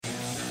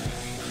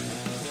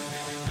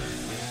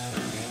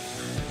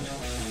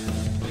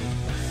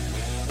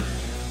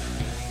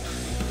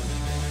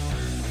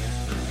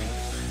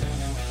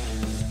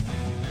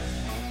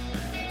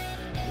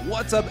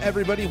What's up,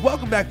 everybody?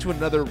 Welcome back to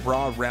another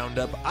Raw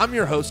Roundup. I'm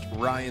your host,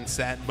 Ryan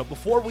Satin, but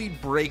before we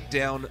break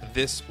down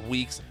this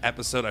week's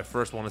episode, I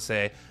first want to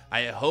say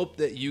I hope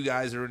that you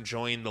guys are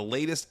enjoying the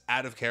latest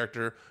Out of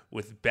Character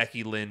with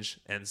Becky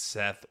Lynch and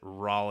Seth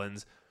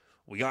Rollins.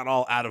 We got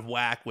all out of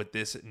whack with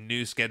this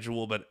new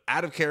schedule, but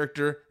Out of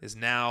Character is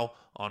now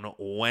on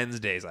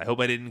Wednesdays. I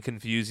hope I didn't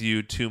confuse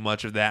you too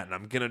much of that, and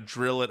I'm going to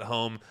drill it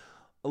home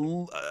a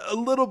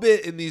little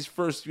bit in these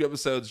first few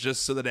episodes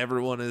just so that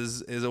everyone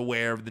is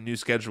aware of the new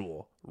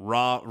schedule.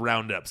 Raw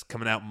Roundups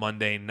coming out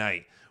Monday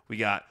night. We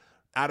got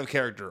Out of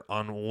Character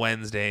on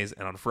Wednesdays,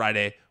 and on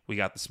Friday we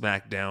got the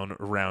SmackDown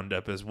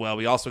Roundup as well.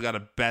 We also got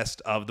a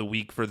best of the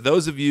week. For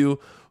those of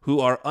you who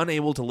are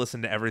unable to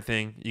listen to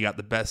everything, you got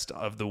the best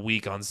of the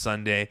week on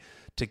Sunday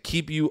to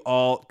keep you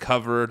all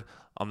covered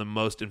on the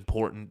most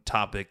important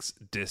topics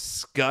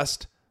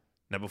discussed.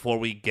 Now, before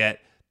we get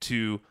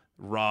to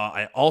Raw,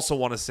 I also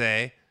want to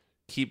say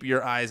keep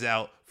your eyes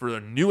out for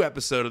a new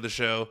episode of the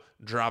show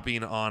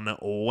dropping on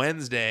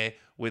Wednesday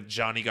with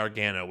Johnny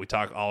Gargano. We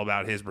talk all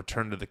about his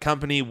return to the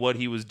company, what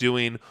he was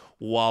doing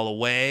while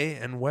away,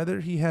 and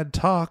whether he had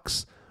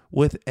talks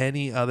with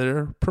any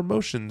other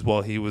promotions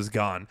while he was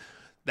gone.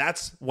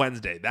 That's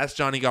Wednesday. That's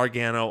Johnny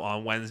Gargano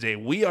on Wednesday.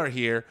 We are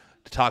here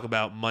to talk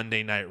about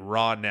Monday Night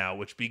Raw now,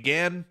 which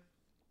began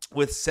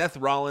with Seth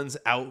Rollins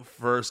out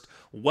first,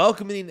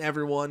 welcoming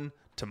everyone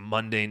to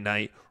Monday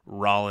Night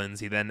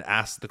Rollins. He then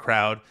asked the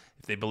crowd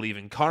if they believe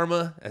in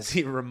karma, as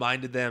he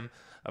reminded them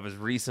of his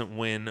recent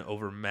win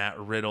over Matt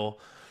Riddle.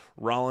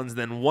 Rollins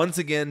then once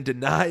again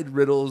denied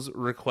Riddle's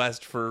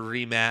request for a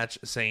rematch,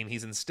 saying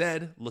he's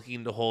instead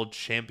looking to hold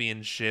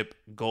championship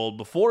gold.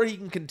 Before he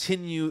can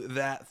continue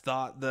that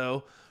thought,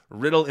 though,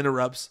 Riddle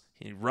interrupts.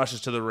 He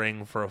rushes to the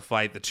ring for a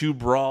fight. The two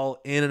brawl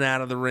in and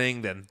out of the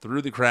ring, then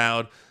through the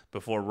crowd,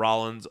 before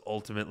Rollins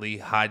ultimately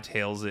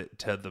hightails it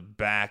to the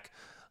back.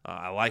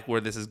 I like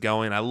where this is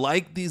going. I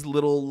like these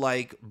little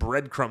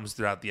breadcrumbs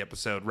throughout the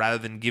episode. Rather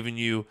than giving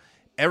you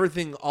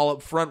everything all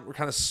up front, we're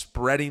kind of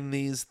spreading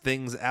these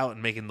things out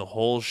and making the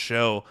whole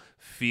show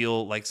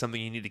feel like something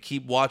you need to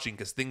keep watching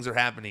because things are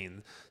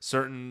happening.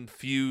 Certain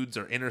feuds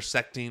are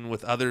intersecting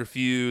with other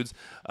feuds.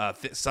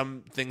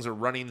 Some things are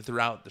running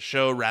throughout the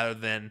show rather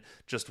than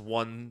just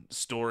one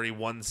story,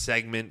 one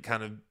segment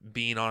kind of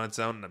being on its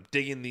own. And I'm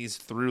digging these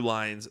through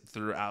lines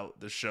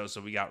throughout the show.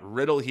 So we got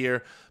Riddle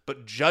here,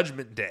 but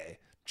Judgment Day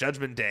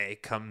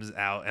comes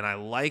out, and I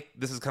like,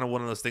 this is kind of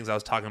one of those things I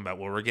was talking about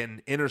where we're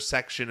getting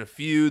intersection of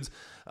feuds.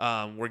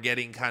 We're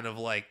getting kind of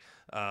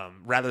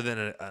rather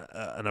than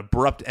an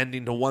abrupt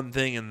ending to one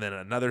thing and then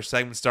another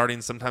segment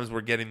starting, sometimes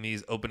we're getting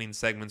these opening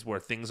segments where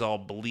things all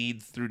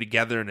bleed through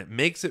together and it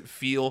makes it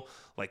feel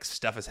like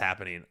stuff is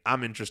happening.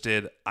 I'm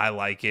interested. I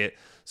like it.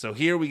 So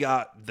here we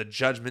got the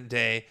Judgment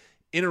Day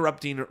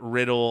interrupting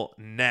Riddle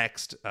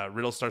next.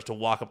 Riddle starts to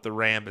walk up the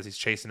ramp as he's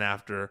chasing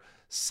after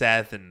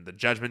Seth, and the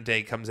Judgment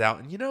Day comes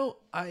out. And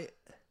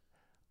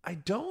I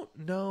don't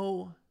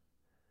know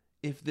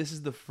if this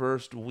is the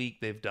first week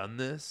they've done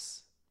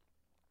this.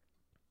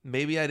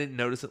 Maybe I didn't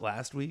notice it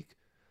last week,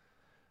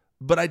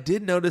 but I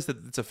did notice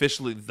that it's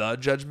officially the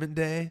Judgment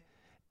Day,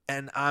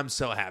 and I'm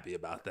so happy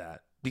about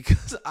that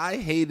because I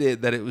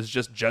hated that it was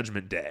just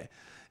Judgment Day.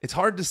 It's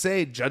hard to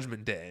say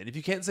Judgment Day, and if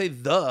you can't say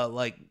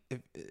the,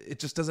 it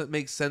just doesn't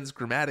make sense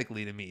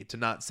grammatically to me to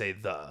not say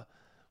the.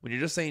 When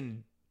you're just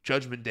saying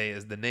Judgment Day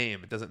is the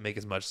name, it doesn't make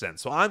as much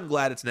sense. So I'm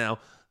glad it's now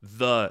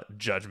the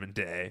Judgment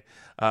Day.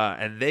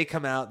 And they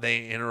come out,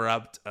 they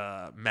interrupt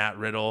Matt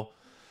Riddle.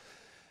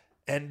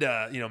 And,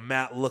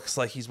 Matt looks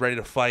like he's ready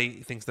to fight.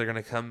 He thinks they're going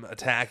to come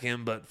attack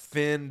him. But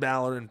Finn,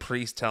 Balor, and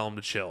Priest tell him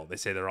to chill. They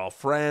say they're all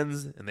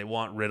friends, and they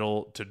want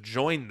Riddle to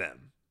join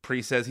them.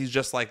 Priest says he's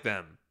just like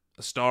them.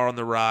 A star on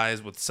the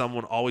rise with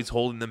someone always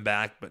holding them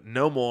back, but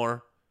no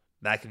more.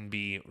 That can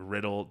be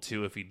Riddle,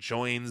 too, if he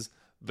joins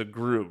the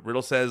group.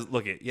 Riddle says,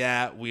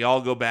 we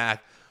all go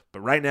back, but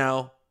right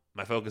now,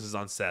 my focus is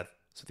on Seth,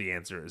 so the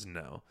answer is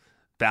no.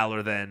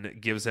 Balor then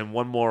gives him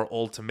one more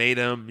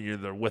ultimatum, you're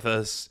either with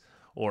us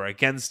or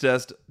against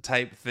us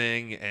type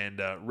thing,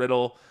 and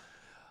Riddle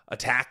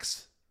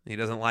attacks. He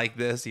doesn't like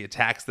this. He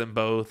attacks them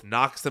both,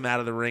 knocks them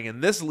out of the ring,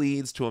 and this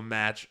leads to a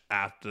match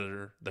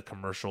after the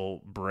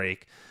commercial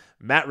break.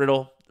 Matt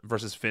Riddle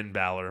versus Finn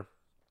Balor.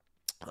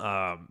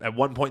 At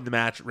one point in the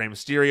match, Rey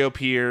Mysterio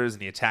appears,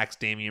 and he attacks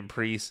Damian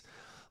Priest,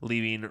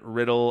 leaving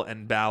Riddle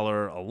and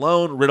Balor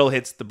alone. Riddle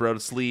hits the bro to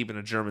sleep in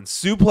a German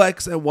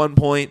suplex at one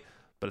point,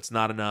 but it's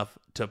not enough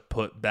to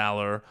put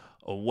Balor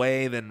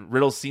away. Then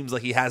Riddle seems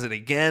like he has it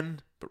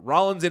again, but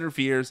Rollins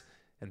interferes,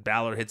 and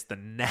Balor hits the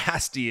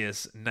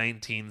nastiest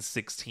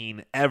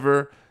 1916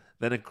 ever.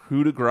 Then a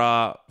coup de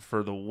grace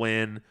for the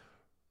win.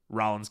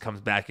 Rollins comes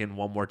back in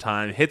one more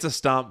time, hits a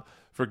stomp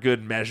for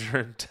good measure,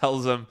 and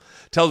tells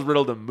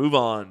Riddle to move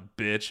on,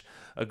 bitch.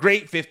 A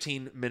great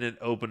 15-minute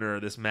opener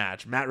of this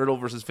match. Matt Riddle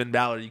versus Finn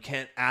Balor. You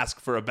can't ask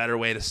for a better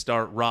way to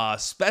start Raw,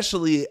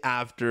 especially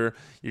after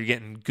you're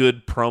getting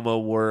good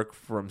promo work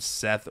from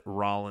Seth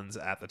Rollins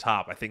at the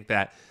top. I think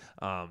that,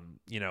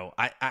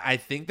 I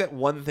think that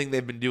one thing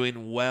they've been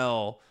doing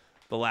well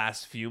the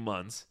last few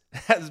months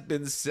has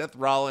been Seth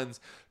Rollins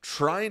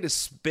trying to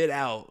spit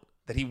out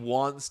that he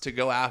wants to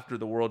go after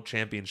the world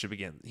championship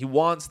again. He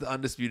wants the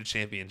undisputed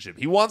championship.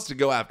 He wants to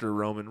go after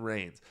Roman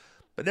Reigns.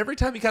 But every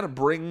time he kind of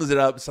brings it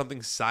up,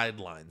 something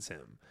sidelines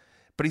him.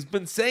 But he's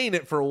been saying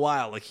it for a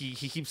while. Like he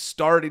keeps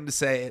starting to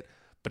say it,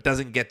 but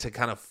doesn't get to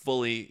kind of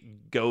fully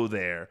go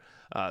there.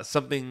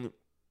 Something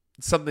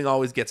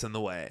always gets in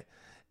the way.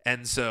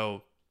 And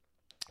so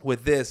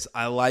with this,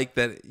 I like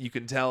that you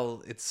can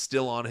tell it's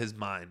still on his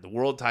mind. The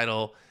world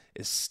title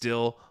is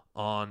still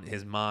on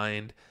his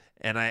mind.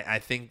 And I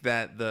think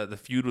that the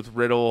feud with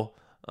Riddle,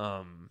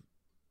 I'm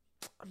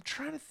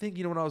trying to think,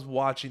 when I was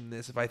watching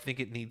this, if I think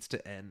it needs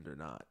to end or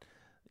not.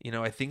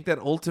 I think that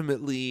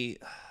ultimately,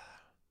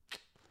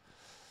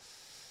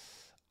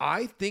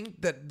 I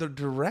think that the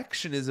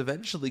direction is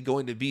eventually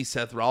going to be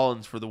Seth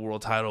Rollins for the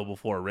world title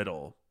before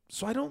Riddle.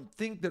 So I don't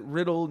think that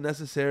Riddle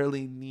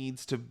necessarily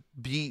needs to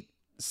beat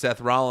Seth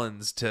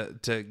Rollins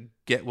to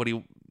get what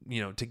he,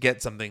 to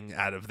get something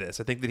out of this.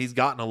 I think that he's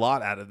gotten a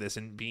lot out of this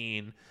in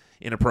being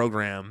in a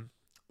program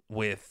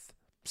with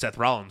Seth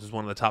Rollins, who's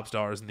one of the top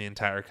stars in the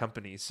entire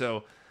company.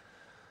 So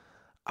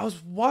I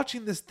was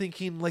watching this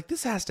thinking, like,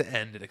 this has to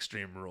end at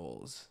Extreme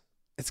Rules.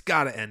 It's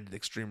got to end at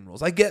Extreme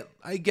Rules. I get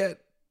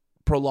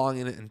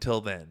prolonging it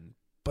until then,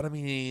 but I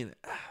mean,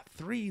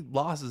 3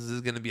 losses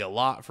is going to be a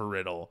lot for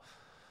Riddle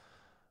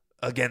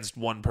against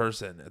one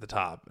person at the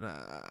top. And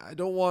I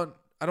don't want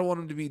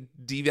him to be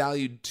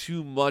devalued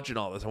too much in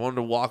all this. I want him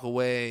to walk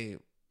away,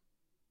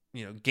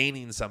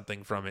 gaining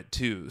something from it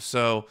too.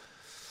 So,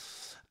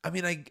 I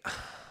mean, I've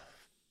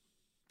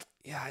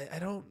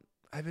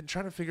been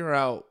trying to figure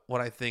out what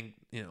I think,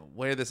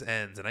 where this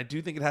ends. And I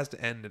do think it has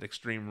to end at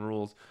Extreme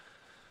Rules.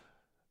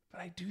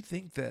 But I do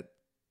think that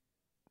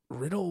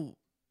Riddle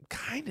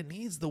kind of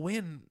needs the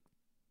win.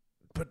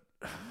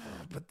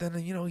 But then,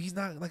 he's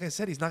not, like I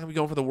said, he's not going to be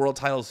going for the world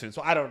title soon.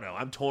 So I don't know.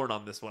 I'm torn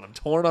on this one. I'm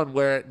torn on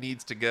where it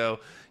needs to go.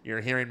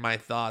 You're hearing my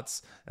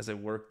thoughts as I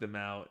work them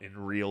out in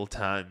real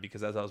time.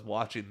 Because as I was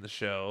watching the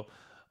show,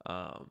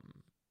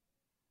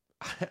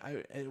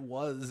 it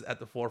was at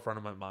the forefront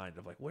of my mind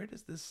of like, where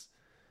does this...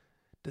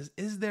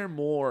 Is there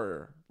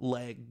more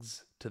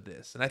legs to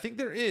this? And I think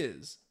there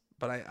is,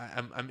 but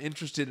I'm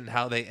interested in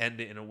how they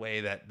end it in a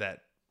way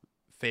that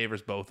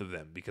favors both of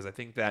them, because I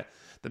think that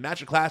the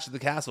match at Clash at the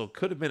Castle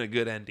could have been a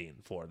good ending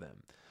for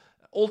them.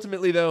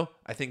 Ultimately, though,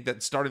 I think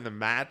that starting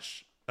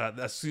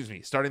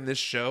this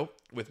show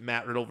with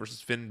Matt Riddle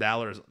versus Finn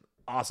Balor is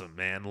awesome,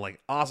 man. Like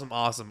awesome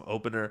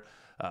opener.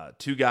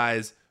 2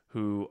 guys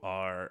who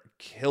are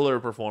killer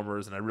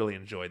performers, and I really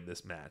enjoyed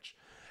this match.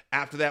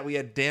 After that, we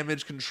had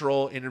Damage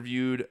Control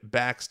interviewed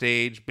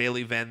backstage.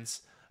 Bayley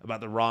vents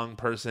about the wrong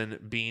person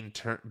being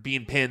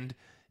pinned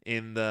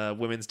in the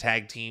women's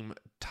tag team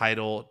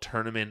title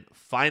tournament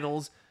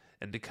finals.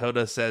 And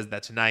Dakota says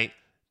that tonight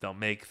they'll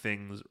make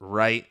things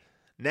right.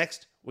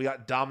 Next, we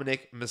got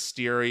Dominic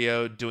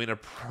Mysterio doing a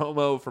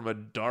promo from a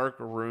dark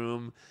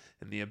room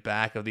in the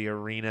back of the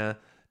arena.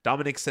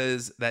 Dominic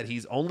says that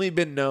he's only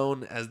been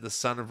known as the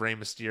son of Rey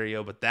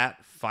Mysterio, but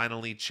that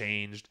finally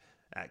changed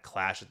at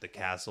Clash at the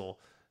Castle.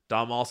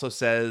 Dom also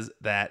says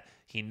that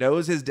he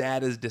knows his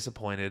dad is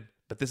disappointed,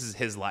 but this is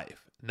his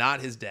life,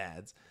 not his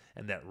dad's,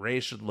 and that Rey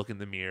should look in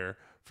the mirror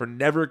for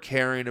never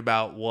caring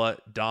about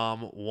what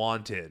Dom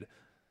wanted.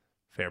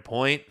 Fair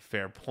point.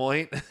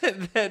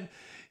 And then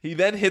he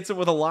hits him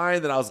with a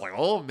line that I was like,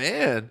 oh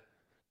man,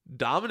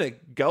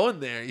 Dominic going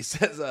there. He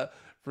says,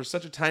 for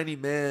such a tiny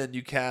man,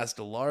 you cast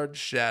a large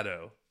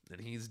shadow,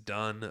 and he's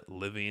done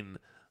living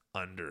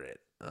under it.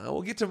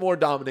 We'll get to more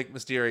Dominic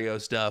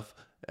Mysterio stuff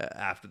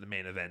after the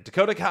main event.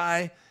 Dakota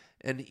Kai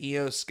and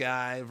Io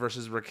Sky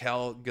versus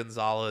Raquel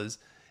Gonzalez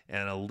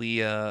and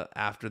Aaliyah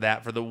after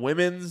that for the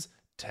women's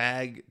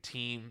tag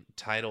team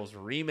titles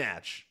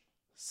rematch,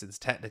 since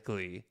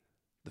technically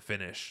the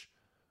finish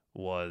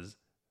was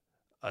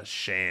a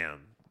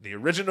sham. The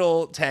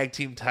original tag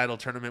team title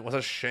tournament was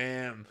a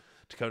sham.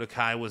 Dakota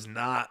Kai was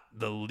not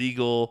the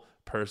legal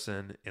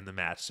person in the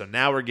match. So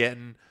now we're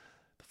getting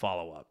the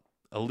follow-up.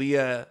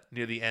 Aaliyah,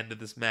 near the end of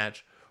this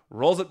match,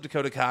 rolls up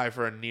Dakota Kai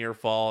for a near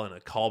fall and a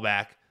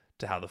callback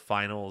to how the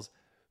finals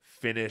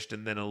finished.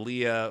 And then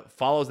Aaliyah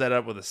follows that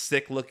up with a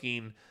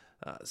sick-looking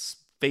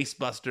face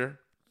buster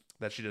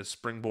that she does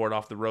springboard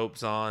off the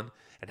ropes on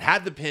and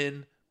had the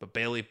pin, but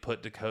Bayley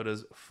put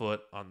Dakota's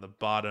foot on the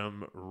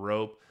bottom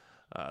rope.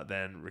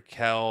 Then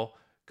Raquel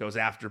goes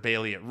after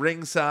Bayley at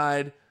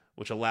ringside,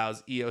 which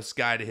allows Io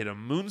Sky to hit a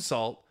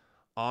moonsault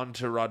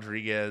onto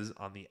Rodriguez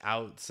on the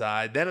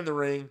outside. Then in the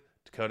ring,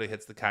 Dakota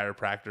hits the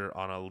chiropractor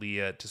on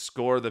Aaliyah to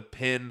score the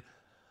pin.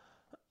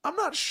 I'm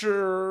not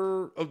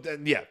sure.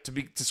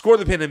 To score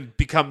the pin and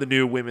become the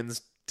new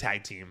women's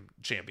tag team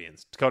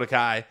champions. Dakota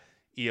Kai,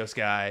 Io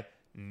Sky,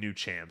 new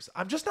champs.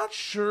 I'm just not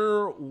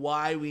sure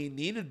why we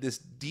needed this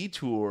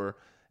detour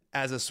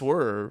as a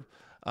swerve.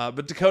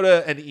 But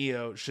Dakota and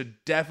Io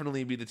should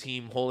definitely be the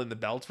team holding the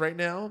belts right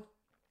now.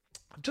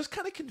 I'm just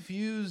kind of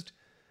confused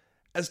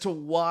as to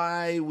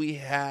why we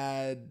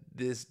had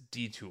this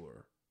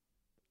detour.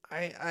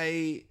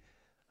 I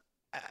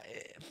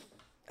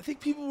I think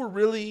people were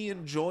really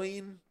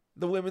enjoying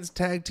the women's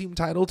tag team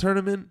title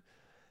tournament.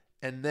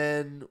 And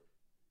then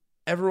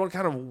everyone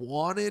kind of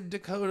wanted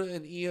Dakota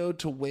and Io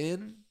to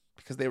win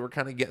because they were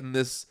kind of getting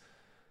this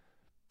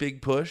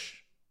big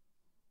push.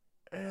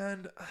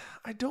 And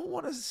I don't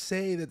want to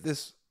say that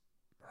this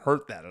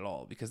hurt that at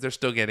all because they're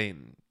still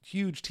getting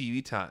huge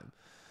TV time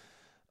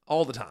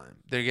all the time.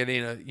 They're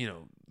getting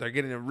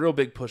a real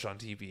big push on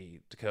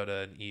TV,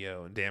 Dakota and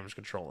Io and Damage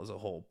Control as a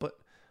whole. But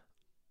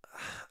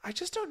I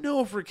just don't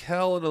know if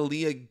Raquel and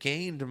Aaliyah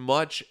gained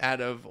much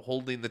out of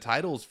holding the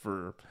titles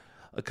for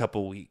a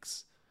couple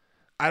weeks.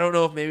 I don't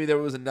know if maybe there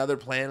was another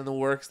plan in the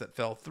works that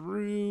fell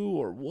through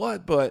or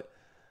what, but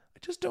I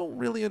just don't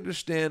really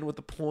understand what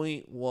the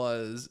point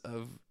was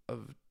of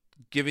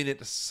giving it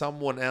to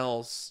someone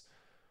else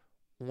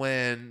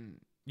when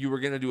you were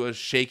going to do a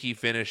shaky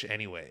finish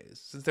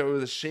anyways. Since there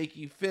was a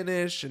shaky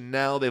finish and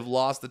now they've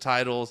lost the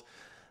titles,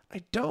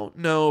 I don't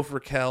know if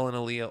Raquel and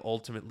Aaliyah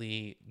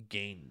ultimately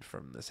gained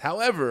from this.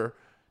 However,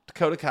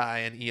 Dakota Kai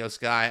and Io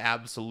Sky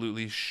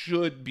absolutely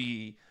should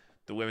be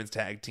the women's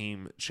tag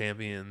team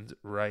champions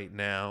right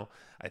now.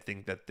 I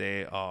think that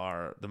they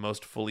are the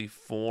most fully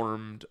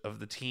formed of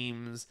the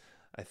teams.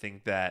 I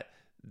think that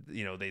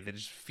they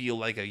just feel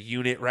like a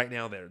unit right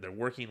now. They're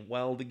working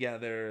well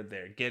together.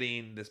 They're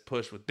getting this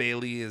push with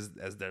Bayley as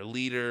their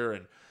leader,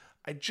 and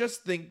I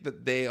just think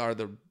that they are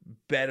the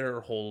better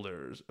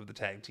holders of the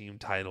tag team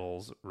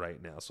titles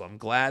right now. So I'm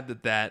glad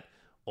that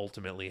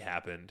ultimately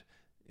happened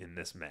in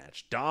this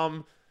match.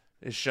 Dom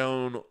is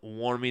shown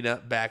warming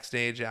up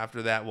backstage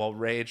after that while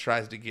Ray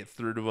tries to get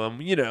through to him.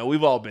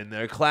 We've all been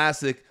there.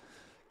 Classic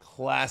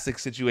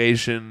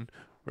situation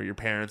where your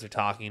parents are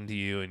talking to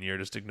you and you're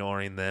just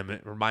ignoring them.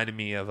 It reminded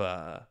me of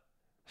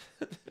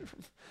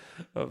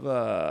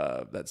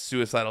that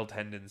Suicidal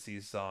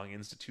Tendencies song,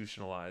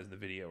 Institutionalized, the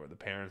video where the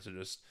parents are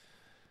just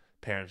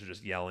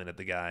yelling at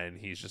the guy and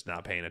he's just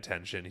not paying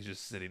attention. He's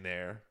just sitting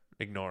there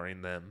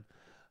ignoring them.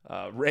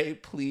 Ray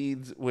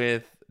pleads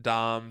with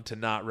Dom to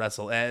not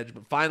wrestle Edge,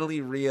 but finally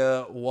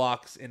Rhea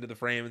walks into the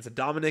frame and said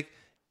Dominic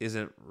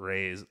isn't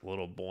Ray's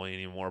little boy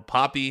anymore.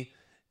 Poppy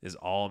is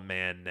all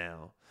man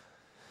now.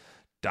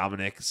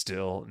 Dominic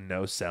still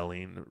no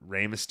selling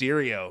Rey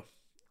Mysterio.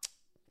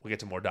 We'll get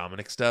to more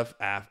Dominic stuff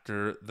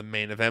after the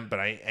main event, but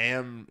I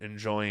am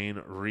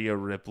enjoying Rhea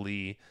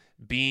Ripley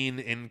being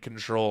in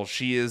control.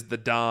 She is the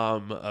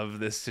Dom of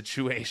this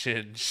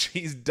situation.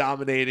 She's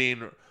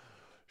dominating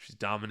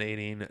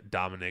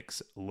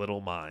Dominic's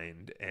little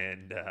mind,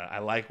 and I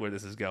like where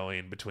this is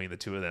going between the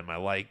two of them. I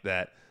like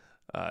that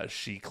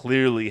she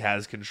clearly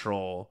has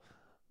control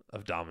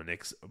of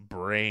Dominic's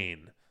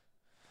brain.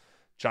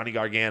 Johnny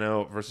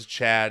Gargano versus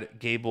Chad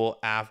Gable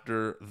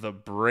after the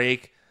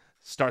break.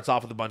 Starts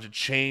off with a bunch of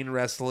chain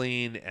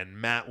wrestling and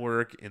mat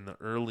work in the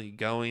early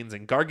goings,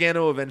 and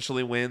Gargano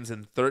eventually wins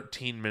in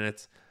 13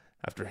 minutes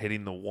after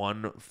hitting the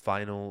one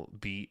final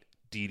beat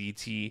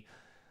DDT.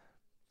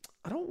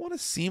 I don't want to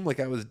seem like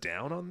I was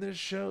down on this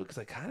show because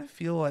I kind of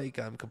feel like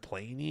I'm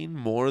complaining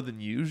more than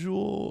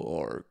usual,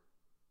 or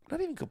not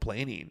even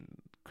complaining,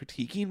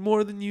 critiquing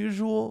more than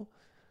usual.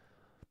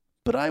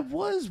 But I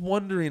was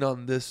wondering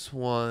on this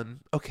one,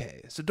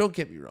 okay, so don't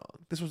get me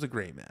wrong. This was a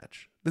great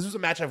match. This was a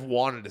match I've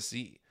wanted to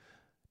see.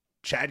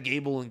 Chad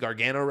Gable and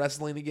Gargano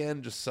wrestling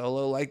again, just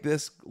solo like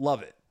this.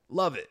 Love it.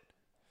 Love it.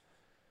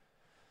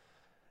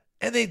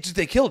 And they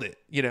killed it.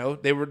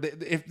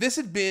 If this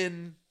had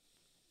been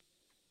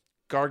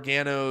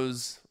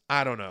Gargano's,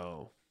 I don't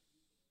know,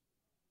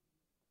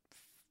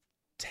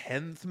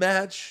 10th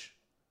match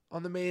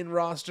on the main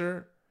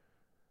roster,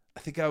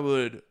 I think I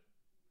would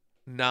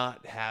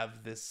not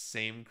have this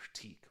same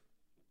critique.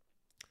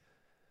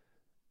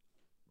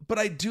 But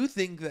I do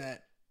think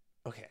that,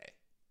 okay,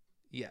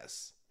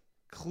 yes,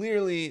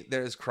 clearly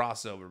there's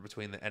crossover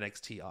between the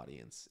NXT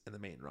audience and the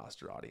main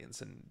roster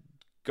audience. And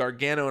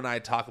Gargano and I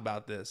talk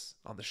about this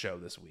on the show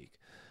this week,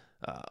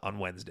 on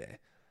Wednesday.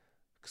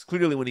 Because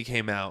clearly when he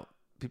came out,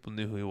 people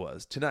knew who he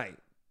was. Tonight,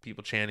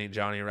 people chanting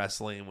Johnny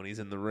Wrestling when he's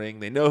in the ring.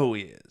 They know who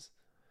he is.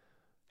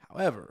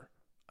 However,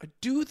 I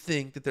do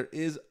think that there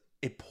is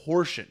a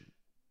portion,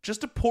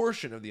 just a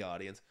portion of the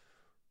audience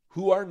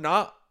who are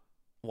not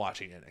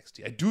watching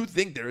NXT. I do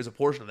think there is a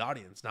portion of the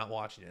audience not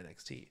watching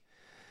NXT.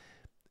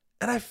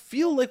 And I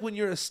feel like when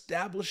you're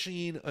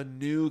establishing a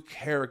new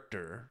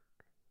character,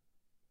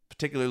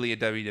 particularly a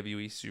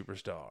WWE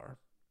superstar,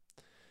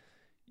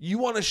 you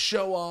want to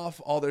show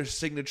off all their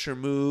signature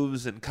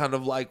moves and kind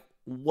of like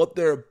what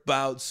they're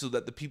about so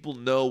that the people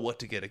know what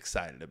to get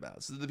excited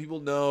about. So that the people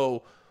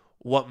know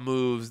what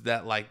moves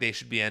that like they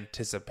should be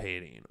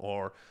anticipating,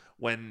 or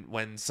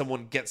when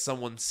someone gets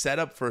someone set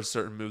up for a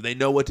certain move, they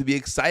know what to be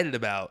excited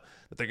about,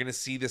 that they're going to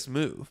see this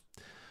move.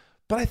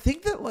 But I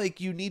think that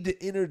like you need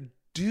to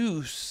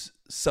introduce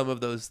some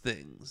of those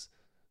things.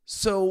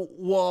 So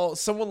while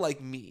someone like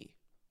me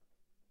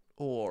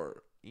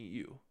or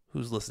you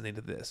who's listening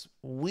to this,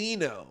 we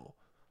know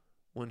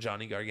when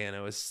Johnny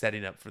Gargano is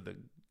setting up for the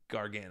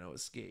Gargano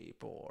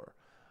escape, or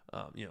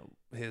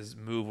his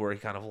move where he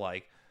kind of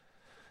like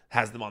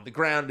has them on the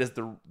ground, does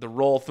the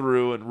roll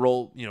through and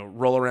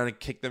roll around and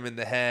kick them in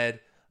the head.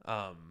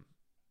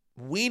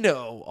 We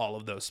know all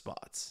of those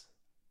spots.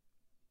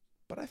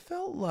 But I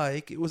felt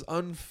like it was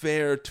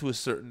unfair to a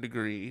certain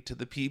degree to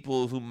the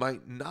people who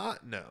might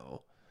not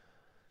know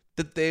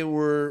that they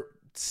were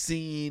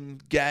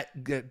seeing Chad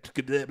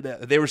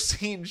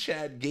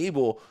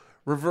Gable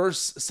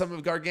reverse some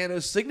of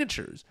Gargano's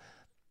signatures.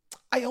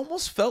 I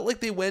almost felt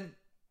like they went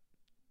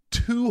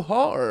too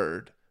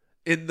hard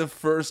in the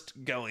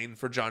first going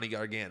for Johnny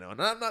Gargano.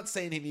 And I'm not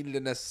saying he needed to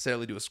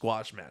necessarily do a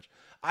squash match.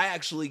 I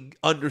actually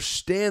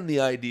understand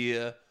the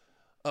idea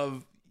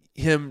of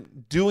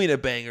him doing a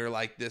banger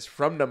like this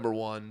from number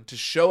one to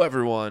show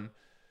everyone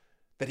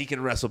that he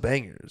can wrestle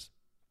bangers.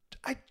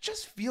 I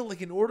just feel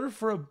like in order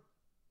for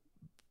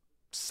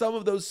some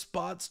of those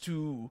spots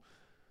to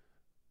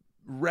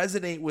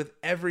resonate with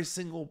every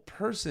single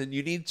person,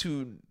 you need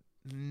to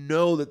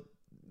know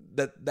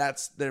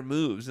that's their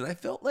moves. And I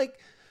felt like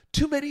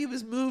too many of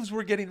his moves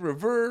were getting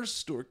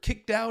reversed or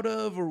kicked out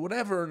of or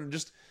whatever. And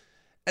just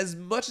as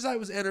much as I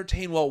was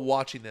entertained while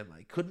watching them,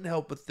 I couldn't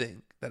help but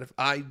think that if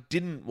I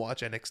didn't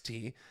watch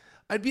NXT,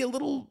 I'd be a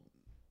little...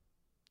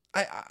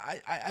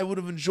 I would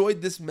have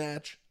enjoyed this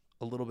match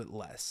a little bit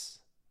less.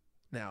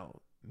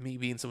 Now, me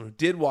being someone who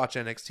did watch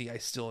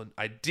NXT,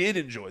 I did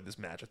enjoy this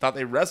match. I thought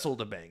they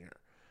wrestled a banger.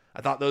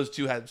 I thought those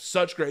two had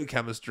such great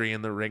chemistry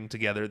in the ring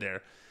together.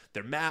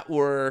 Their mat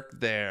work,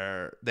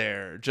 their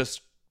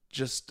just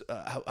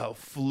how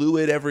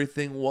fluid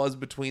everything was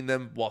between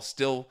them while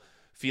still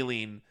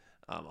feeling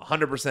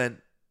 100%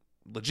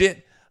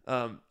 legit.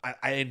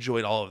 I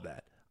enjoyed all of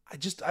that.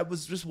 I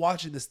was just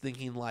watching this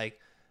thinking like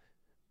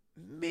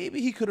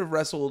maybe he could have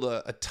wrestled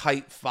a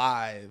tight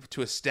 5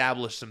 to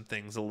establish some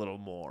things a little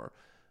more.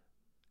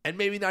 And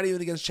maybe not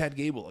even against Chad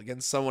Gable,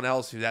 against someone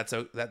else who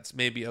that's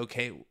maybe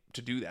okay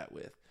to do that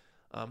with.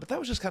 But that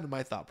was just kind of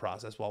my thought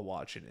process while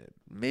watching it.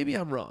 Maybe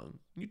I'm wrong.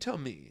 You tell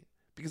me.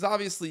 Because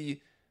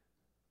obviously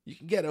you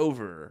can get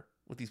over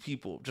with these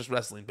people just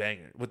wrestling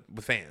bangers,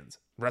 with fans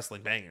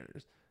wrestling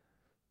bangers.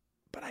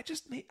 But I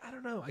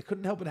don't know. I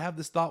couldn't help but have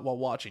this thought while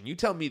watching. You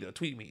tell me though.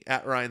 Tweet me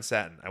at Ryan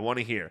Satin. I want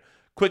to hear.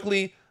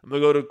 Quickly, I'm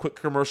going to go to a quick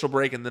commercial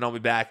break and then I'll be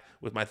back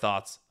with my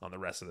thoughts on the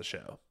rest of the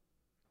show.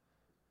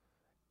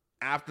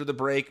 After the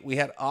break, we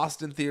had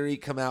Austin Theory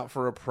come out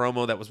for a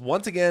promo that was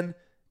once again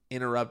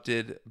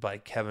interrupted by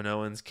Kevin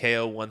Owens.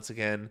 KO once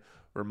again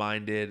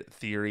reminded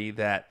Theory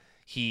that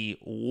he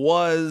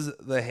was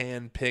the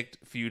hand-picked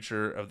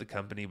future of the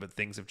company, but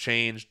things have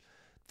changed.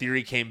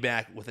 Theory came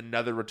back with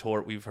another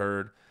retort. We've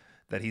heard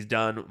that he's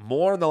done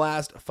more in the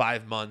last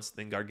 5 months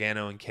than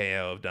Gargano and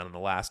KO have done in the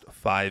last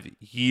 5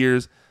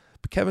 years.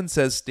 But Kevin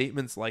says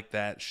statements like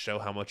that show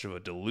how much of a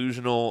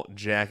delusional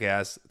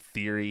jackass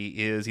Theory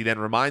is. He then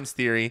reminds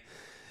Theory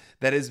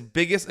that his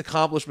biggest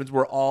accomplishments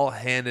were all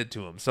handed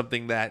to him,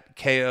 something that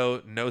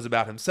KO knows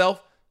about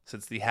himself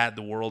since he had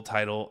the world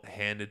title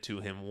handed to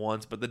him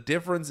once. But the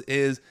difference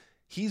is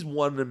he's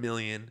 1 in a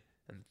million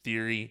and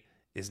Theory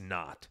is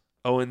not.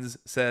 Owens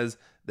says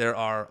there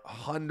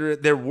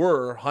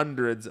were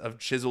hundreds of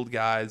chiseled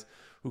guys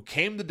who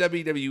came to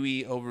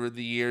WWE over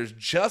the years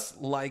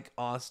just like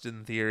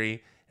Austin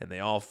Theory, and they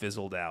all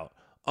fizzled out.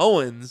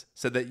 Owens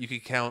said that you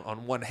could count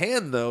on one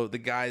hand, though, the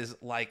guys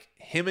like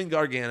him and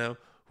Gargano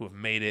who have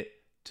made it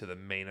to the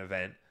main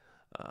event.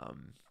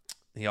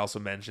 He also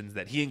mentions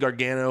that he and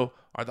Gargano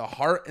are the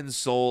heart and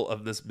soul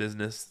of this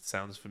business.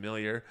 Sounds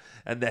familiar.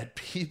 And that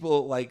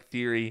people like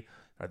Theory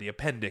are the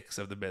appendix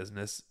of the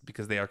business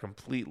because they are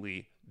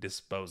completely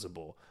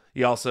disposable.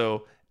 He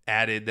also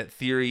added that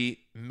Theory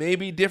may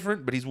be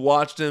different, but he's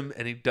watched him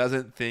and he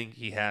doesn't think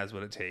he has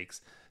what it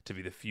takes to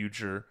be the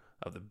future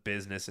of the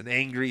business. An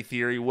angry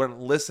Theory wouldn't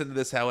listen to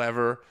this,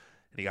 however,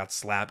 and he got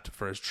slapped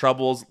for his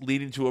troubles,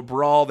 leading to a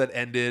brawl that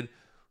ended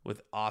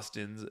with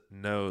Austin's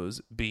nose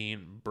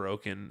being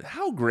broken.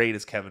 How great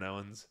is Kevin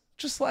Owens?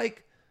 Just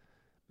like,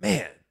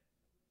 man,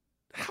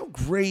 how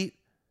great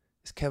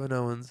is Kevin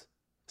Owens?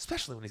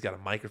 Especially when he's got a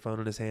microphone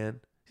in his hand.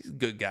 He's a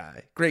good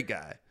guy.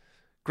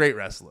 Great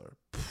wrestler.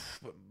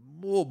 But,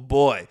 oh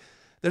boy,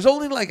 there's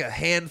only like a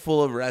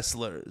handful of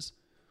wrestlers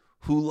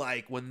who,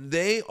 like, when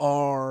they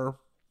are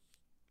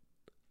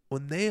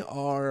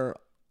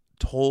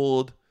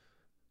told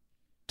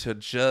to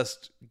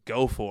just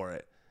go for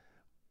it,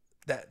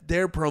 that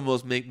their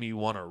promos make me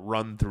want to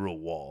run through a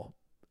wall.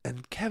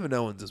 And Kevin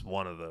Owens is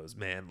one of those,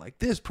 man. Like,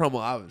 this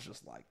promo, I was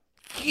just like,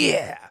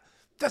 yeah,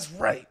 that's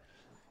right.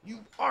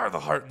 You are the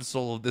heart and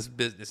soul of this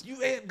business.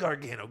 You and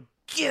Gargano,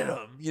 get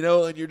him. You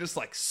know, and you're just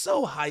like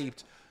so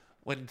hyped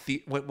when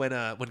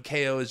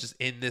KO is just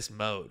in this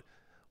mode.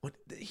 When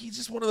he's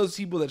just one of those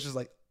people that's just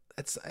like,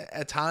 it's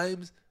at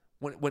times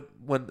when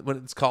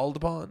it's called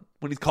upon,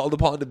 when he's called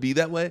upon to be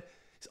that way,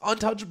 he's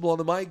untouchable on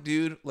the mic,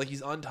 dude. Like,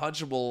 he's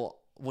untouchable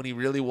when he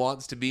really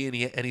wants to be,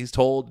 and he's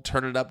told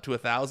turn it up to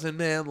 1,000,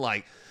 man.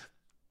 Like,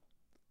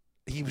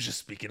 he was just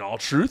speaking all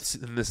truths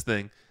in this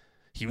thing.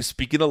 He was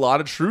speaking a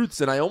lot of truths,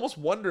 and I almost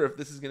wonder if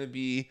this is going to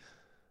be,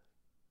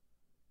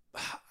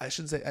 I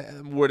shouldn't say,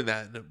 I'm wording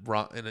that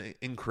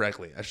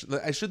incorrectly.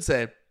 I should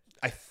say,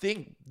 I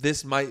think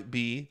this might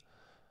be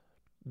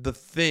the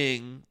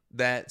thing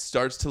that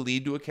starts to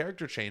lead to a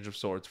character change of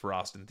sorts for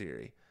Austin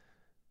Theory.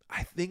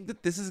 I think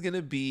that this is going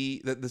to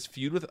be that this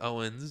feud with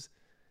Owens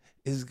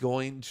is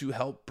going to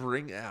help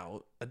bring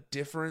out a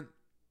different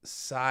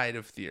side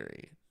of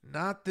Theory.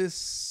 Not this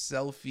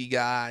selfie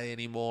guy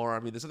anymore.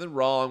 I mean, there's nothing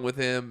wrong with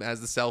him as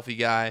the selfie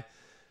guy,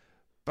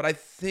 but I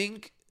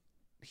think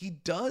he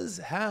does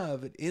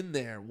have it in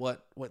there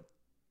what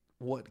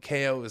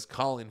KO is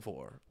calling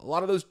for. A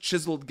lot of those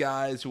chiseled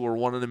guys who are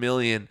 1 in a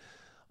million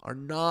are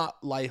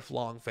not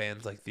lifelong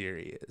fans like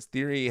Theory is.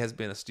 Theory has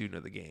been a student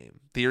of the game.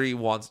 Theory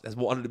has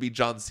wanted to be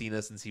John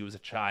Cena since he was a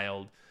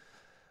child.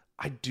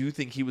 I do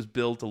think he was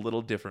built a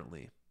little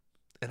differently.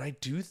 And I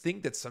do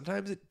think that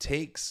sometimes it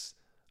takes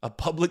a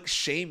public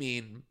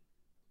shaming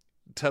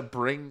to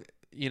bring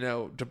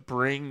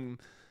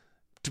it,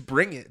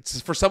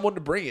 for someone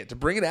to bring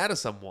it out of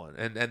someone.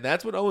 And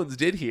that's what Owens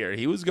did here.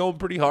 He was going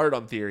pretty hard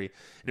on Theory,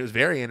 and it was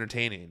very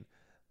entertaining.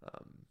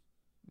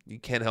 You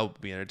can't help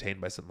but be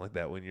entertained by something like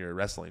that when you're a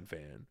wrestling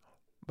fan.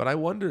 But I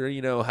wonder,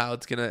 how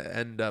it's going to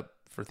end up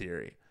for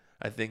Theory.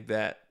 I think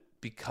that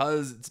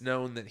because it's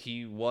known that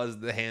he was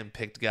the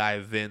hand-picked guy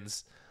of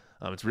Vince,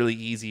 it's really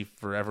easy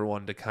for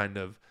everyone to kind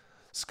of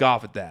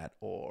scoff at that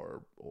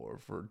or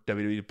for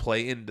WWE to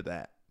play into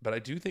that. But I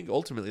do think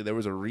ultimately there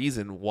was a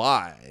reason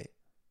why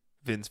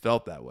Vince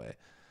felt that way,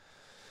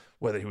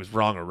 whether he was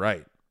wrong or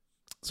right.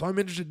 So I'm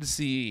interested to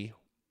see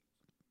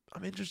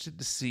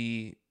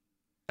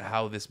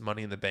how this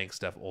Money in the Bank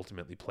stuff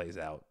ultimately plays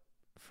out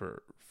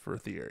for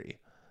Theory.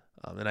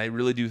 And I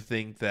really do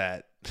think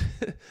that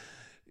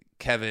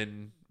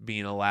Kevin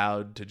being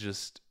allowed to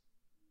just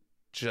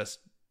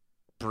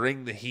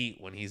bring the heat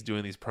when he's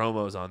doing these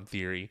promos on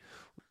Theory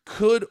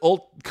could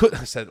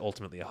I said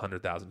ultimately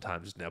 100,000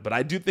 times just now, but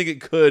I do think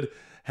it could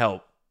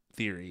help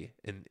Theory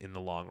in the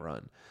long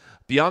run.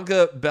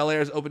 Bianca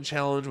Belair's open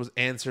challenge was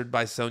answered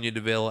by Sonya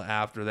Deville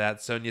after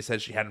that. Sonya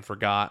said she hadn't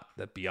forgot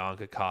that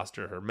Bianca cost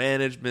her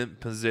management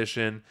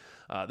position.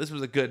 This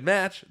was a good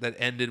match that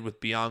ended with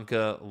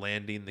Bianca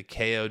landing the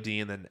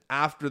KOD, and then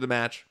after the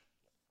match,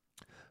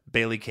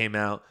 Bayley came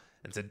out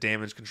and said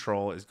Damage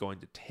Control is going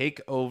to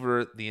take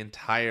over the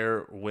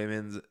entire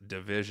women's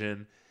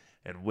division,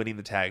 and winning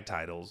the tag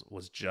titles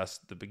was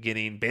just the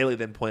beginning. Bayley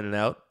then pointed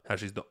out how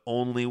she's the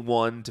only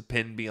one to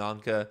pin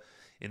Bianca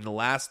in the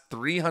last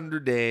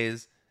 300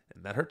 days,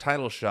 and that her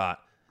title shot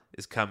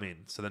is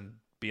coming. So then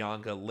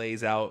Bianca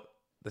lays out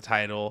the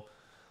title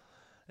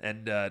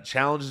and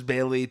challenges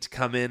Bayley to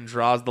come in,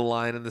 draws the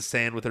line in the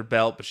sand with her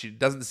belt, but she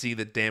doesn't see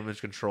that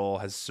Damage Control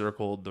has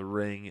circled the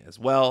ring as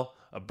well.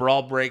 A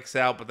brawl breaks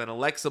out, but then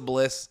Alexa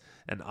Bliss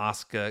and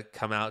Asuka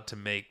come out to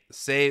make the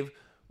save,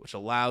 which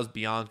allows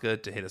Bianca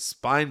to hit a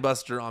spine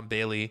buster on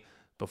Bayley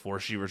before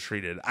she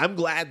retreated. I'm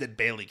glad that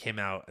Bayley came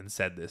out and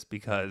said this,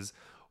 because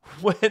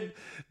when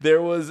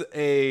there was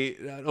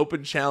an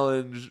open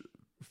challenge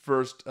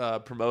first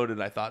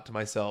promoted, I thought to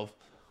myself,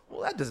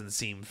 well, that doesn't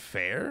seem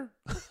fair.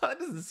 That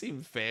doesn't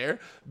seem fair.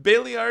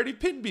 Bayley already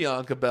pinned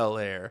Bianca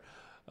Belair,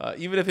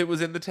 even if it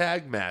was in the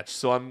tag match.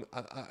 So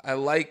I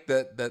like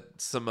that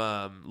some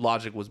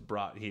logic was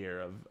brought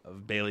here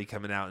of Bayley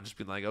coming out and just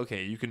being like,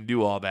 okay, you can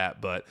do all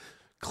that, but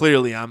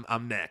clearly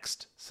I'm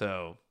next.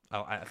 So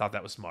I thought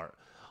that was smart.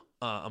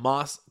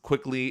 Amos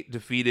quickly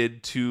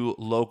defeated 2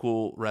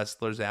 local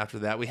wrestlers after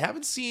that. We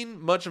haven't seen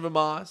much of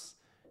Amos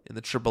in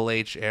the Triple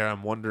H era.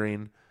 I'm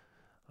wondering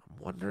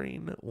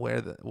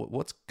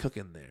what's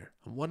cooking there.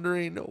 I'm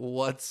wondering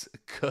what's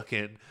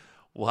cooking.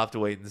 We'll have to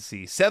wait and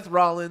see. Seth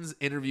Rollins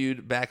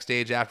interviewed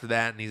backstage after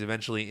that, and he's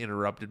eventually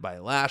interrupted by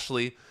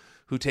Lashley,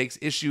 who takes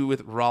issue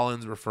with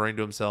Rollins referring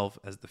to himself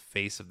as the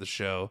face of the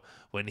show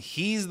when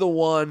he's the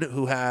one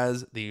who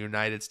has the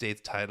United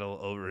States title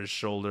over his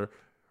shoulder.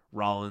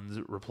 Rollins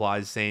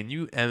replies saying,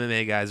 "You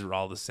MMA guys are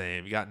all the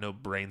same. You got no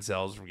brain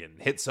cells from getting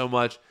hit so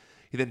much."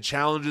 He then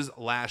challenges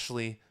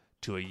Lashley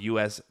to a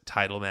U.S.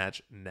 title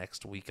match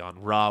next week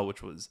on Raw,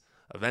 which was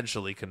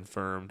eventually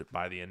confirmed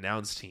by the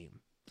announce team.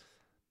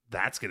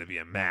 That's going to be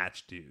a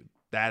match, dude.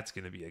 That's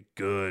going to be a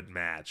good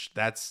match.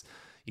 That's,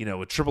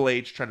 with Triple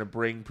H trying to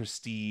bring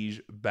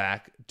prestige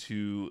back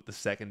to the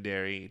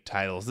secondary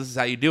titles. This is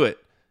how you do it.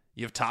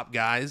 You have top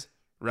guys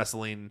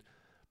wrestling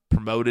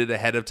promoted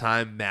ahead of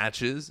time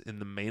matches in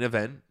the main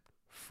event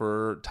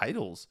for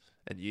titles,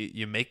 and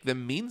you make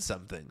them mean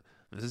something.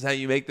 This is how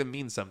you make them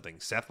mean something.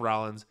 Seth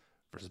Rollins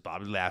versus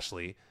Bobby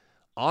Lashley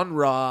on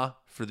Raw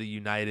for the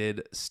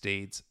United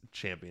States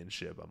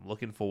Championship. I'm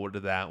looking forward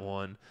to that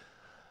one.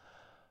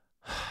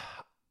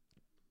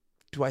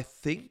 Do I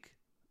think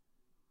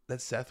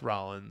that Seth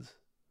Rollins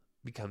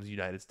becomes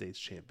United States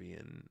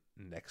Champion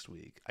next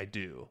week? I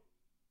do.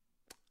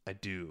 I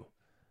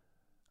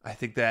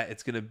think that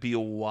it's going to be a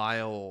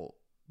while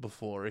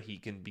before he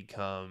can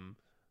become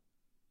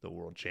the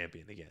world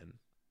champion again.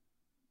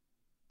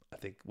 I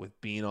think with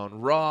being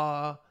on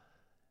Raw,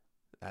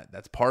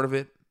 that's part of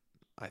it.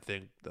 I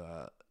think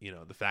the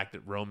fact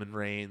that Roman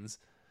Reigns,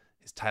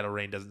 his title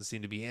reign doesn't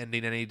seem to be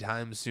ending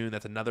anytime soon.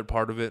 That's another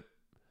part of it.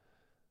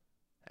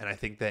 And I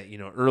think that,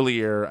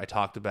 earlier I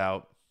talked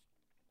about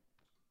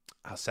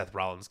how Seth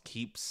Rollins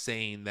keeps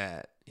saying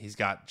that he's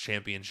got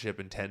championship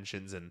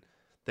intentions and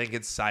then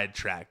gets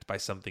sidetracked by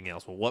something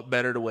else. Well, what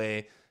better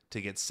way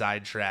to get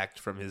sidetracked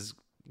from his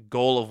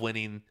goal of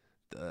winning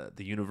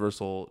the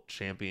Universal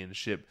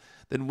Championship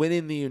than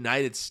winning the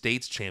United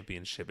States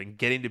Championship and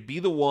getting to be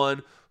the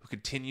one who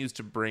continues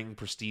to bring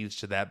prestige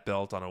to that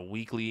belt on a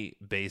weekly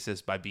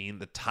basis by being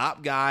the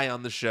top guy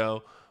on the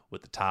show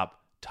with the top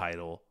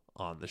title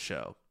on the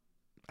show.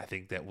 I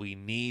think that we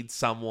need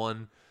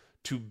someone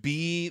to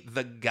be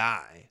the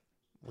guy.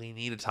 We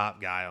need a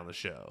top guy on the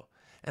show.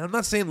 And I'm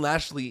not saying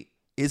Lashley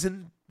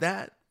isn't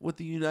that with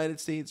the United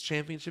States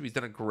Championship. He's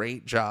done a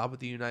great job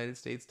with the United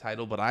States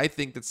title, but I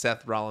think that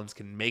Seth Rollins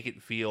can make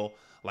it feel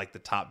like the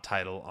top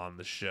title on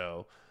the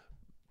show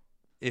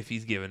if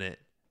he's given it,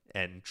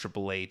 and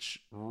Triple H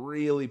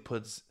really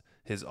puts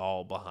his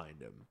all behind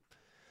him.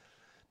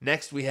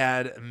 Next, we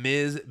had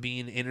Miz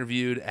being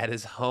interviewed at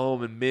his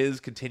home, and Miz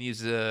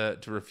continues to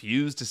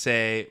refuse to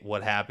say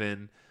what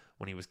happened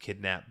when he was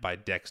kidnapped by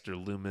Dexter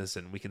Lumis,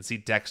 and we can see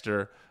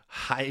Dexter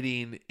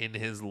hiding in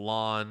his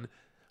lawn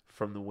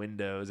from the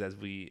windows as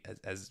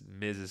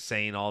Miz is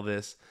saying all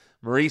this.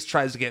 Maurice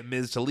tries to get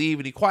Miz to leave,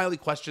 and he quietly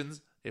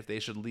questions if they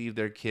should leave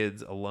their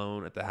kids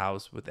alone at the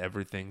house with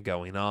everything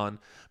going on.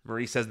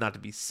 Maurice says not to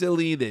be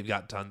silly. They've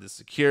got tons of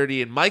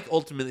security, and Mike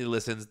ultimately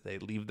listens. They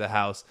leave the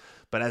house,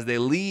 but as they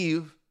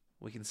leave,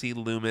 we can see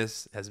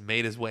Lumis has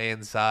made his way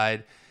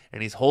inside,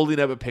 and he's holding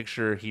up a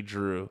picture he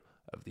drew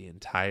of the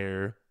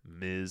entire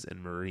Miz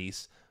and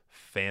Maurice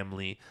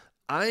family.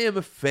 I am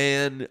a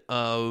fan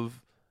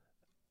of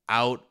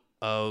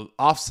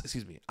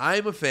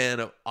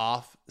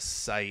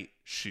off-site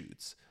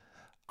shoots.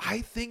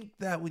 I think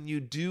that when you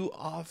do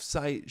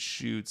off-site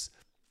shoots,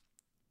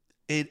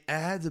 it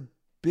adds a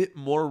bit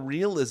more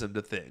realism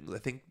to things. I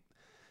think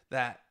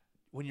that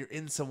when you're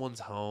in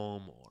someone's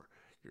home, or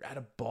you're at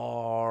a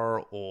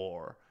bar,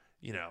 or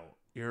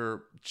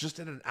you're just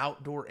in an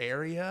outdoor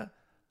area,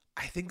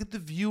 I think that the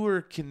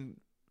viewer can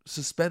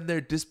suspend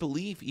their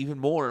disbelief even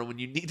more. And when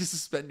you need to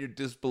suspend your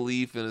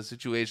disbelief in a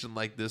situation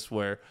like this,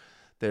 where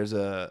there's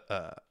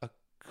a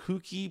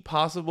kooky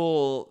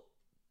possible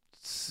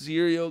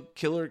serial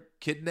killer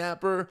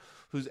kidnapper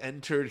who's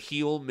entered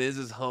heel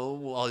Miz's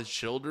home while his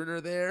children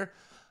are there,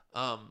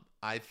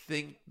 I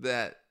think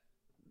that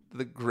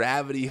the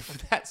gravity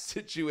of that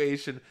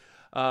situation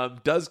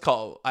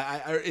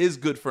is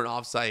good for an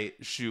off-site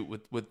shoot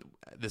with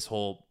this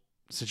whole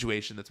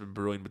situation that's been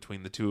brewing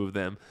between the two of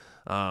them.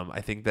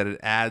 I think that it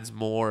adds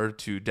more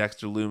to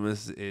Dexter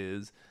Lumis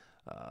is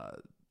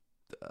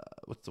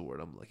what's the word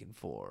I'm looking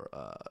for?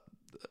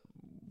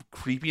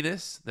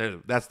 Creepiness.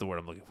 That's the word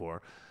I'm looking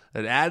for.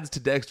 It adds to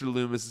Dexter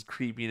Lumis's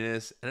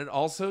creepiness, and it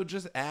also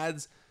just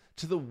adds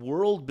to the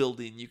world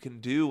building you can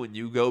do when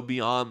you go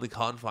beyond the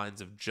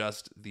confines of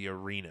just the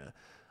arena.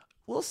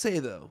 We'll say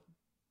though,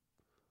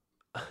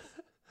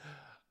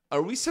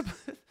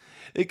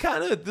 it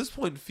kind of at this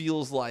point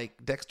feels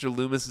like Dexter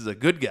Lumis is a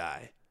good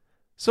guy.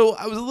 So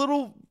I was a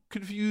little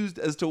confused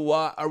as to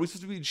why. Are we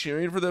supposed to be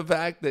cheering for the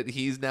fact that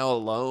he's now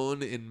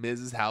alone in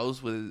Miz's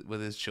house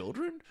with his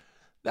children?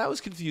 That was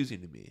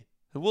confusing to me.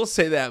 And we'll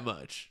say that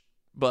much.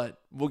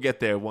 But we'll get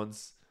there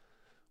once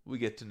we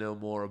get to know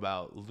more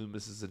about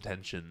Lumis's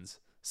intentions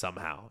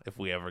somehow, if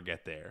we ever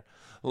get there.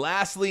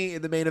 Lastly,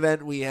 in the main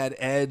event, we had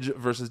Edge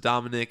versus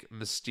Dominic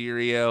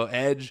Mysterio.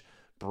 Edge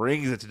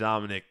brings it to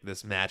Dominic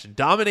this match and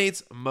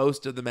dominates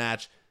most of the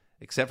match,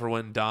 except for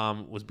when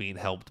Dom was being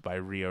helped by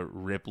Rhea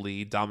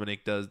Ripley.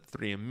 Dominic does the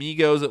Three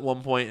Amigos at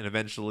one point and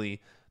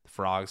eventually the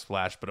Frog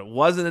Splash, but it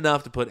wasn't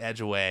enough to put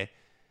Edge away.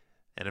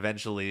 And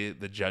eventually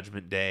the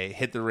Judgment Day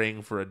hit the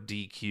ring for a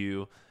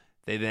DQ.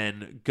 They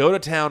then go to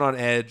town on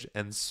Edge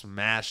and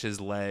smash his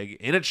leg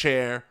in a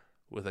chair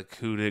with a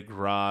coup de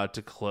grace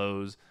to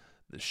close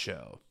the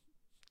show.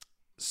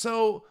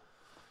 So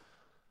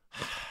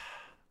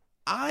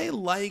I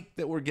like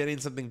that we're getting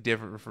something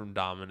different from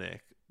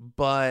Dominic,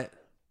 but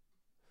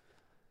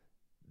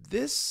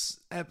this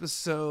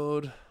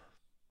episode,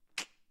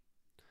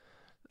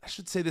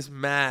 this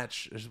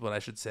match is what I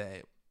should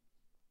say,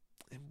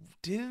 it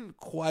didn't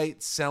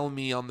quite sell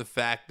me on the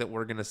fact that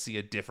we're going to see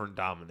a different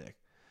Dominic.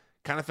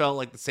 Kind of felt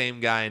like the same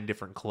guy in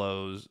different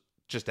clothes,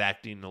 just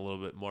acting a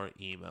little bit more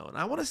emo. And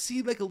I want to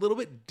see like a little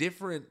bit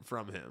different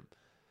from him.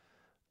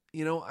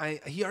 He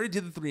already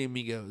did the Three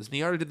Amigos, and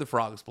he already did the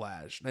Frog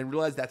Splash. And I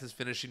realize that's his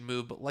finishing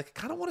move, but like I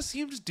kind of want to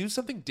see him just do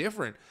something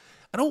different.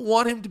 I don't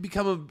want him to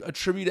become a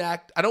tribute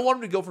act. I don't want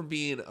him to go from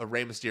being a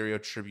Rey Mysterio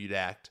tribute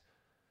act.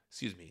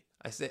 Excuse me.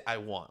 I say I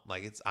want.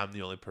 Like I'm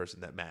the only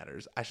person that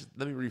matters.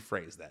 Let me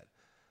rephrase that.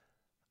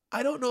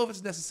 I don't know if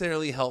it's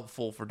necessarily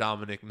helpful for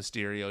Dominic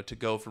Mysterio to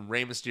go from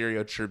Rey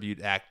Mysterio tribute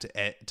act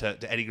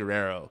to Eddie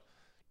Guerrero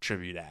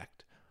tribute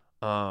act.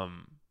 I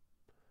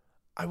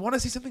want to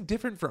see something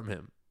different from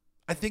him.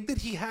 I think that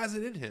he has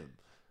it in him.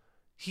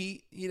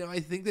 I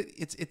think that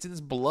it's in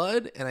his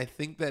blood, and I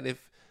think that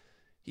if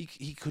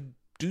he could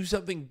do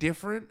something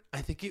different, I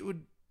think it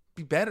would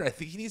be better. I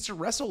think he needs to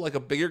wrestle like a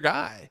bigger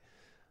guy.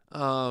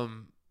 But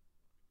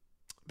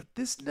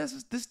this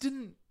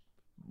didn't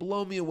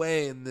blow me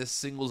away in this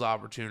singles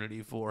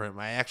opportunity for him.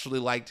 I actually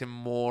liked him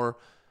more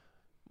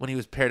when he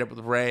was paired up with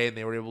Rey and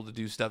they were able to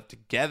do stuff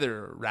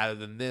together rather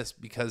than this,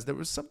 because there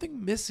was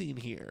something missing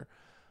here.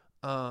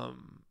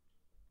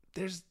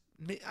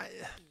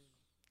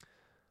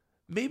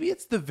 Maybe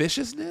it's the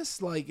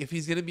viciousness. Like, if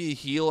he's going to be a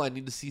heel, I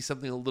need to see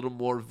something a little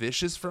more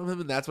vicious from him,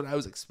 and that's what I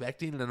was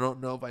expecting, and I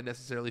don't know if I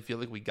necessarily feel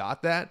like we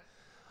got that.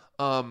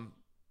 But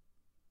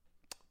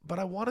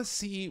I want to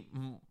see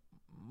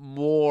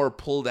more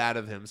pulled out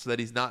of him so that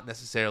he's not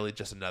necessarily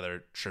just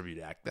another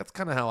tribute act. That's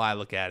kind of how I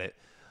look at it.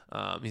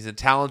 He's a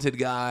talented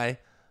guy,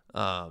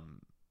 but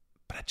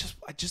I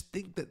just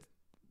think that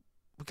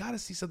we got to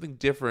see something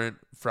different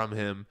from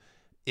him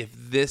if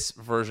this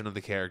version of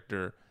the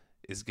character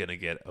is going to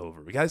get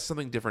over. We got to see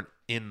something different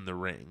in the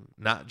ring,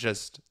 not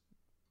just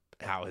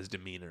how his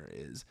demeanor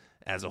is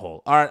as a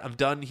whole. All right, I'm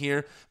done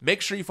here.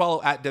 Make sure you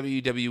follow at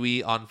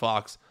WWE on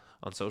Fox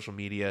on social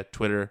media,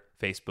 Twitter,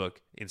 Facebook,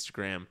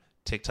 Instagram,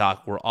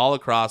 TikTok. We're all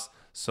across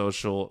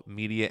social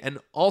media. And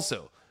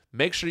also,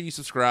 make sure you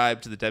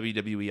subscribe to the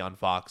WWE on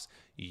Fox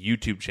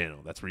YouTube channel.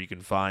 That's where you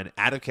can find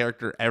Out of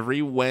Character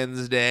every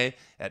Wednesday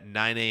at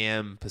 9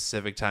 a.m.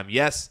 Pacific time.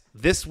 Yes,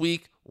 this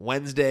week,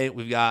 Wednesday,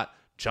 we've got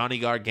Johnny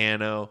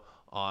Gargano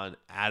on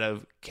Out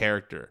of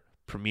Character.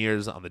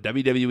 Premieres on the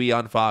WWE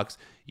on Fox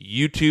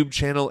YouTube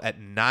channel at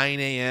 9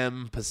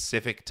 a.m.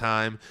 Pacific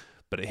time,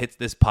 but it hits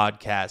this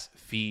podcast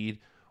feed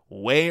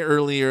way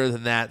earlier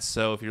than that.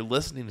 So if you're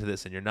listening to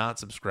this and you're not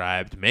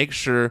subscribed, make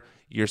sure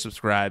you're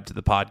subscribed to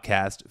the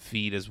podcast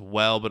feed as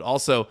well. But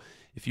also,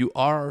 if you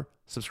are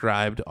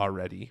subscribed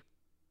already,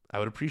 I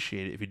would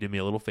appreciate it if you did me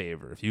a little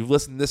favor. If you've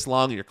listened this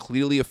long, you're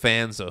clearly a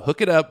fan, so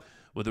hook it up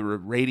with a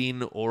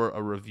rating or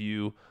a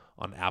review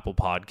on Apple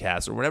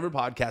Podcasts or whatever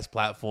podcast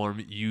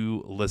platform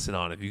you listen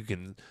on. If you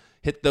can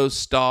hit those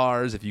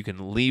stars, if you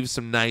can leave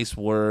some nice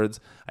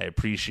words, I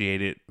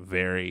appreciate it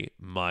very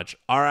much.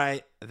 All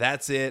right,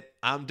 that's it.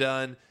 I'm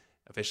done.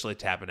 Officially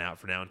tapping out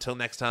for now. Until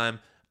next time,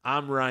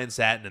 I'm Ryan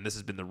Satin, and this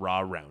has been the Raw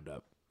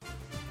Roundup.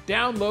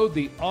 Download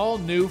the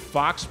all-new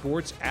Fox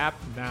Sports app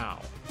now.